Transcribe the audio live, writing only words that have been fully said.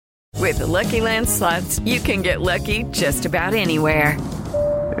With the Lucky Land Slots, you can get lucky just about anywhere.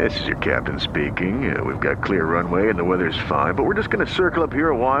 This is your captain speaking. We've got clear runway and the weather's fine, but we're just going to circle up here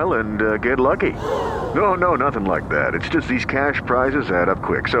a while and get lucky. No, nothing like that. It's just these cash prizes add up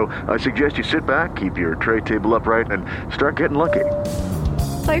quick. So I suggest you sit back, keep your tray table upright, and start getting lucky.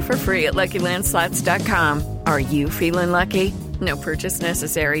 Play for free at LuckyLandSlots.com. Are you feeling lucky? No purchase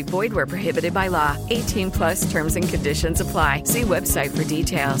necessary. Void where prohibited by law. 18+ terms and conditions apply. See website for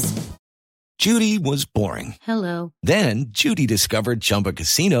details. Judy was boring. Hello. Then Judy discovered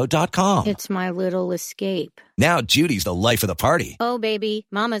ChumbaCasino.com. It's my little escape. Now Judy's the life of the party. Oh, baby,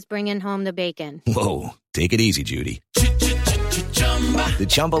 mama's bringing home the bacon. Whoa, take it easy, Judy. The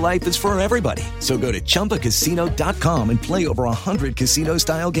Chumba life is for everybody. So go to ChumbaCasino.com and play over 100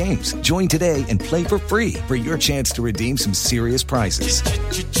 casino-style games. Join today and play for free for your chance to redeem some serious prizes.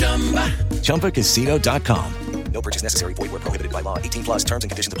 ChumbaCasino.com. No purchase necessary. Void where prohibited by law. 18+ terms and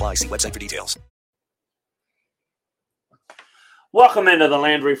conditions apply. See website for details. Welcome into the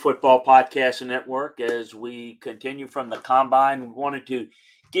Landry Football Podcast Network. As we continue from the Combine, we wanted to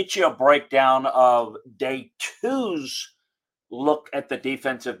get you a breakdown of day two's look at the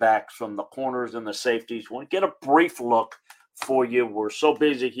defensive backs from the corners and the safeties. We want to get a brief look for you. We're so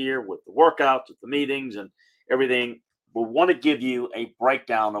busy here with the workouts, with the meetings, and everything. We want to give you a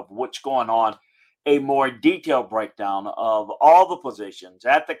breakdown of what's going on, a more detailed breakdown of all the positions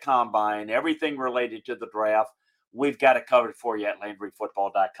at the Combine, everything related to the draft. We've got it covered for you at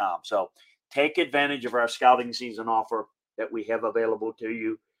LandryFootball.com. So take advantage of our scouting season offer that we have available to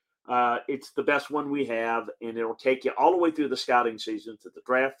you. It's the best one we have, and it'll take you all the way through the scouting season to the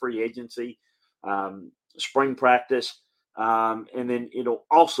draft, free agency, spring practice, and then it'll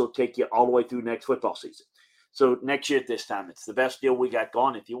also take you all the way through next football season. So next year at this time, it's the best deal we got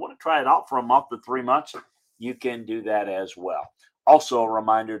going. If you want to try it out for a month to 3 months, you can do that as well. Also, a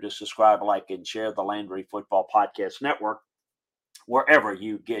reminder to subscribe, like, and share the Landry Football Podcast Network wherever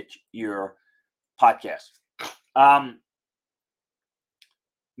you get your podcasts.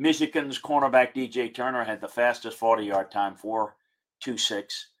 Michigan's cornerback DJ Turner had the fastest 40-yard time, 4.26.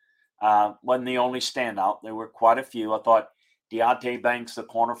 Wasn't the only standout. There were quite a few. I thought Deonte Banks, the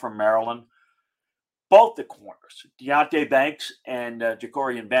corner from Maryland, both the corners, Deonte Banks and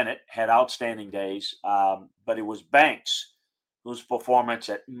Jacorian Bennett, had outstanding days, but it was Banks whose performance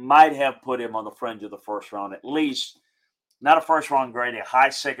that might have put him on the fringe of the first round, at least not a first-round grade, a high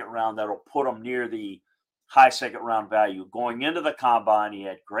second round that'll put him near the high second-round value. Going into the Combine, he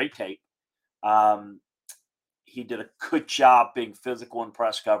had great tape. He did a good job being physical in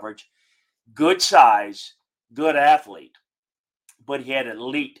press coverage, good size, good athlete, but he had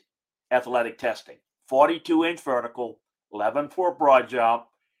elite athletic testing. 42-inch vertical, 11.4 broad jump,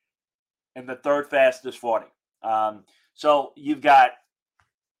 and the third fastest 40. So you've got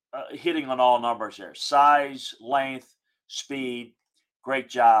hitting on all numbers there. Size, length, speed. Great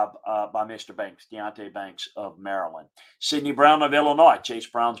job by Mr. Banks, Deonte Banks of Maryland. Sidney Brown of Illinois, Chase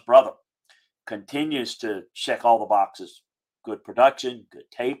Brown's brother, continues to check all the boxes. Good production, good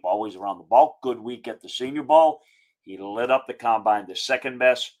tape, always around the ball. Good week at the Senior Bowl. He lit up the Combine, the second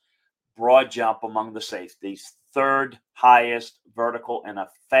best broad jump among the safeties, third highest vertical, and a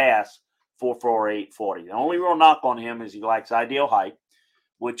fast 4.48 40. The only real knock on him is he likes ideal height,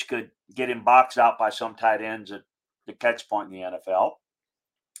 which could get him boxed out by some tight ends at the catch point in the NFL.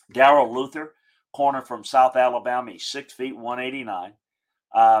 Darrell Luther, corner from South Alabama, he's 6 feet, 189.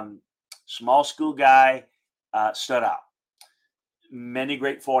 Small school guy, stood out. Many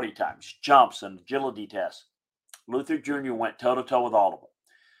great 40 times, jumps, and agility tests. Luther Jr. went toe-to-toe with all of them.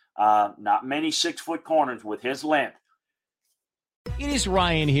 Not many 6-foot corners with his length. It is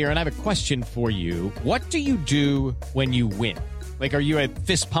Ryan here, and I have a question for you. What do you do when you win? Like, are you a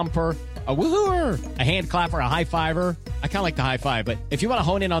fist pumper, a woo-hooer, a hand clapper, a high-fiver? I kind of like the high-five, but if you want to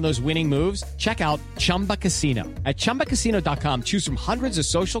hone in on those winning moves, check out Chumba Casino. At ChumbaCasino.com, choose from hundreds of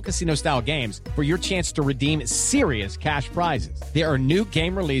social casino-style games for your chance to redeem serious cash prizes. There are new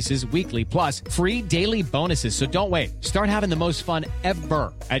game releases weekly, plus free daily bonuses, so don't wait. Start having the most fun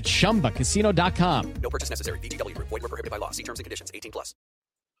ever at ChumbaCasino.com. No purchase necessary. VGW. Void where prohibited by law. See terms and conditions. 18+.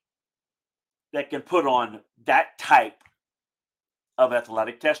 That can put on that type of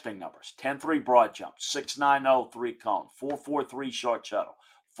athletic testing numbers. 10.3 broad jump, 6.90 3-cone, 4.43 short shuttle,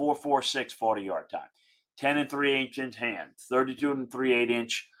 4.46 40-yard time, 10 3/8-inch hands, 32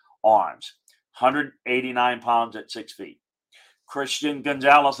 3/8-inch arms, 189 pounds at 6 feet. Christian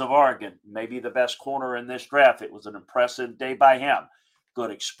Gonzalez of Oregon, maybe the best corner in this draft. It was an impressive day by him. Good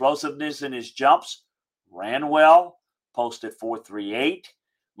explosiveness in his jumps, ran well, posted 4.38.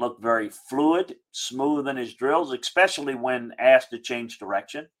 Looked very fluid, smooth in his drills, especially when asked to change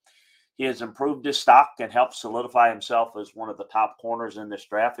direction. he has improved his stock and helped solidify himself as one of the top corners in this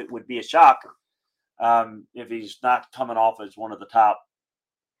draft. It would be a shock if he's not coming off as one of the top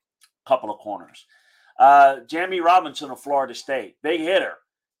couple of corners. Jamie Robinson of Florida State, big hitter,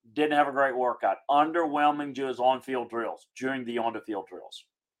 didn't have a great workout. Underwhelming to his on-field drills, during the on-the-field drills.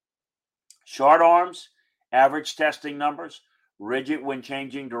 Short arms, average testing numbers, rigid when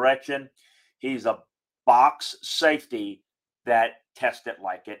changing direction. He's a box safety that tests it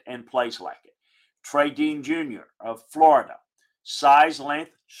like it and plays like it. Trey Dean Jr. of Florida, size,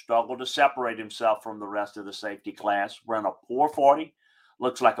 length, struggled to separate himself from the rest of the safety class. Ran a poor 40,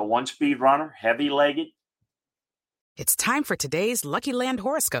 looks like a one-speed runner, heavy-legged. It's time for today's Lucky Land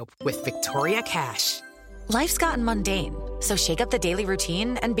horoscope with Victoria Cash. Life's gotten mundane, so shake up the daily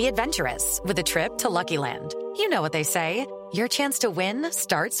routine and be adventurous with a trip to Lucky Land. You know what they say, your chance to win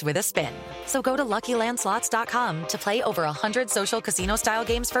starts with a spin. So go to LuckyLandSlots.com to play over 100 social casino-style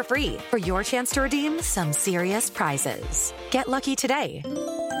games for free for your chance to redeem some serious prizes. Get lucky today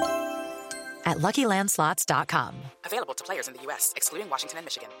at LuckyLandSlots.com. Available to players in the U.S., excluding Washington and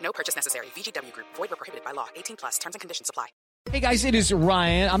Michigan. No purchase necessary. VGW Group. Void where prohibited by law. 18+. Terms and conditions apply. Hey guys, it is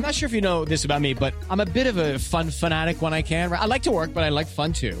Ryan. I'm not sure if you know this about me, but I'm a bit of a fun fanatic when I can. I like to work, but I like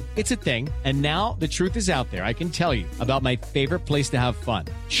fun too. It's a thing. And now the truth is out there. I can tell you about my favorite place to have fun.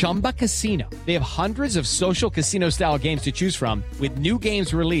 Chumba Casino. They have hundreds of social casino style games to choose from with new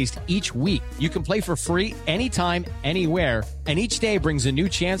games released each week. You can play for free anytime, anywhere. And each day brings a new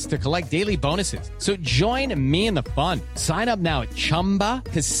chance to collect daily bonuses. So join me in the fun. Sign up now at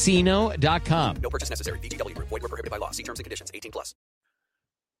ChumbaCasino.com. No purchase necessary. VGW Group. Void where prohibited by law. See terms and conditions. 18+.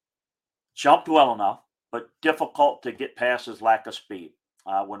 Jumped well enough, but difficult to get past his lack of speed.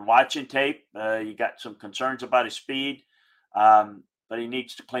 When watching tape, you got some concerns about his speed, but he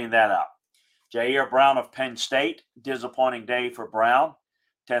needs to clean that up. Jair Brown of Penn State, disappointing day for Brown.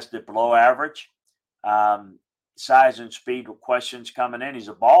 Tested below average. Size and speed with questions coming in. He's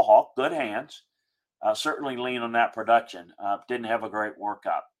a ball hawk, good hands. Certainly lean on that production. Didn't have a great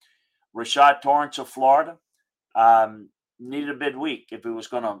workout. Rashad Torrance of Florida needed a big week if he was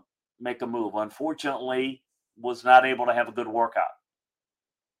going to make a move. Unfortunately, was not able to have a good workout.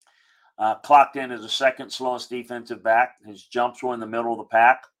 Clocked in as the second slowest defensive back. His jumps were in the middle of the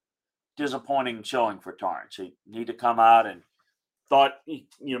pack. Disappointing showing for Torrance. He needed to come out and thought,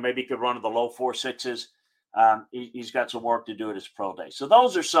 maybe he could run to the low 4.6s. He's got some work to do at his pro day. So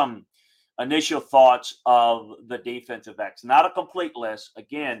those are some initial thoughts of the defensive backs. Not a complete list.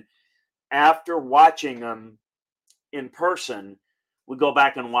 Again, after watching them in person, we go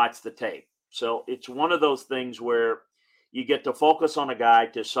back and watch the tape. So it's one of those things where you get to focus on a guy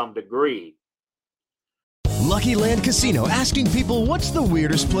to some degree. Lucky Land Casino, asking people, what's the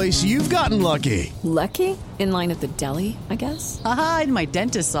weirdest place you've gotten lucky? Lucky? In line at the deli, I guess? Aha, in my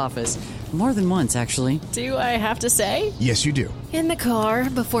dentist's office. More than once, actually. Do I have to say? Yes, you do. In the car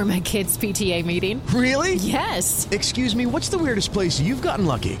before my kids' PTA meeting. Really? Yes. Excuse me, what's the weirdest place you've gotten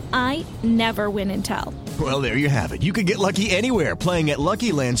lucky? I never win and tell. Well, there you have it. You can get lucky anywhere, playing at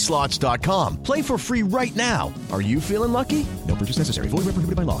LuckyLandSlots.com. Play for free right now. Are you feeling lucky? No purchase necessary. Void where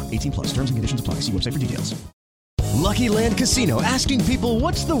prohibited by law. 18+. Terms and conditions apply. See website for details. Lucky Land Casino, asking people,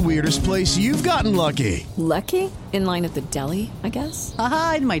 what's the weirdest place you've gotten lucky? Lucky? In line at the deli, I guess?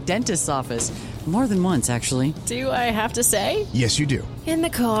 Aha, in my dentist's office. More than once, actually. Do I have to say? Yes, you do. In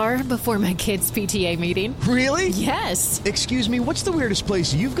the car before my kids' PTA meeting. Really? Yes. Excuse me, what's the weirdest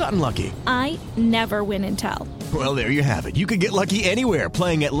place you've gotten lucky? I never win and tell. Well, there you have it. You can get lucky anywhere,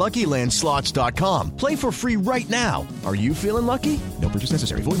 playing at LuckyLandSlots.com. Play for free right now. Are you feeling lucky? No purchase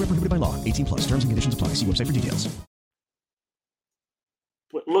necessary. Void where prohibited by law. 18+. Terms and conditions apply. See website for details.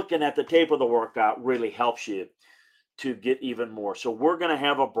 But looking at the tape of the workout really helps you to get even more. So we're going to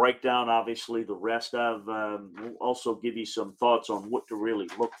have a breakdown. Obviously, the rest of we'll also give you some thoughts on what to really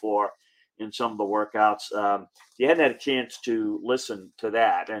look for in some of the workouts. If you hadn't had a chance to listen to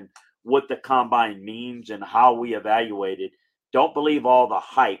that and what the combine means and how we evaluate it, don't believe all the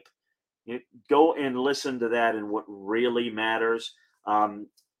hype. Go and listen to that and what really matters.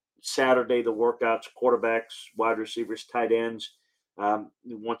 Saturday, the workouts, quarterbacks, wide receivers, tight ends.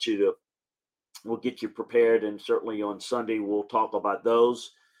 We'll get you prepared, and certainly on Sunday we'll talk about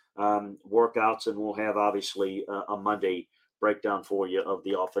those workouts, and we'll have obviously a Monday breakdown for you of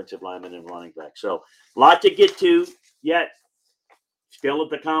the offensive linemen and running back. So a lot to get to yet. Still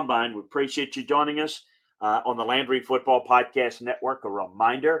at the Combine. We appreciate you joining us on the Landry Football Podcast Network. A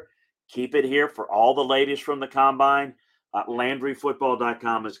reminder, keep it here for all the latest from the Combine.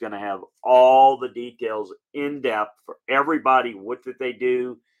 LandryFootball.com is going to have all the details in depth for everybody, what did they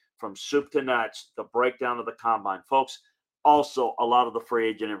do from soup to nuts, the breakdown of the Combine. Folks, also a lot of the free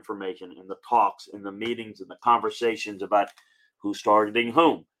agent information and the talks and the meetings and the conversations about who's targeting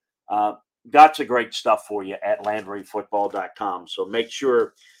whom. Got some great stuff for you at LandryFootball.com. So make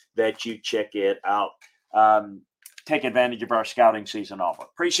sure that you check it out. Take advantage of our scouting season offer.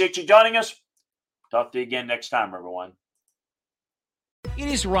 Appreciate you joining us. Talk to you again next time, everyone. It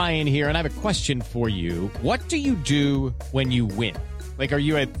is Ryan here, and I have a question for you. What do you do when you win? Like, are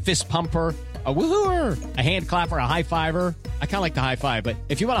you a fist pumper, a woohooer, a hand clapper, a high fiver? I kind of like the high five, but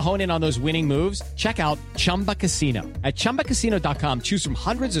if you want to hone in on those winning moves, check out Chumba Casino. At ChumbaCasino.com, choose from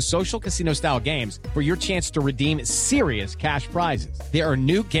hundreds of social casino-style games for your chance to redeem serious cash prizes. There are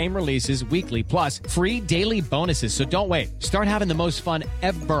new game releases weekly, plus free daily bonuses, so don't wait. Start having the most fun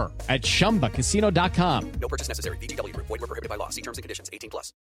ever at ChumbaCasino.com. No purchase necessary. VGW Group. Void where prohibited by law. See terms and conditions.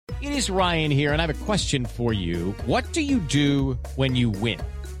 18+. It is Ryan here, and I have a question for you. What do you do when you win?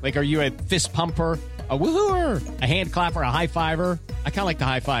 Like, are you a fist pumper, a woohooer, a hand clapper, a high fiver? I kind of like the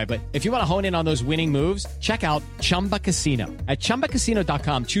high five, but if you want to hone in on those winning moves, check out Chumba Casino. At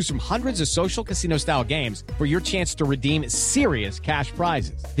ChumbaCasino.com, choose from hundreds of social casino-style games for your chance to redeem serious cash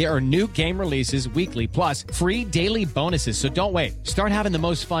prizes. There are new game releases weekly, plus free daily bonuses, so don't wait. Start having the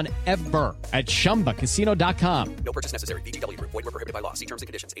most fun ever at ChumbaCasino.com. No purchase necessary. VGW Group. Void where prohibited by law. See terms and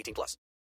conditions. 18+.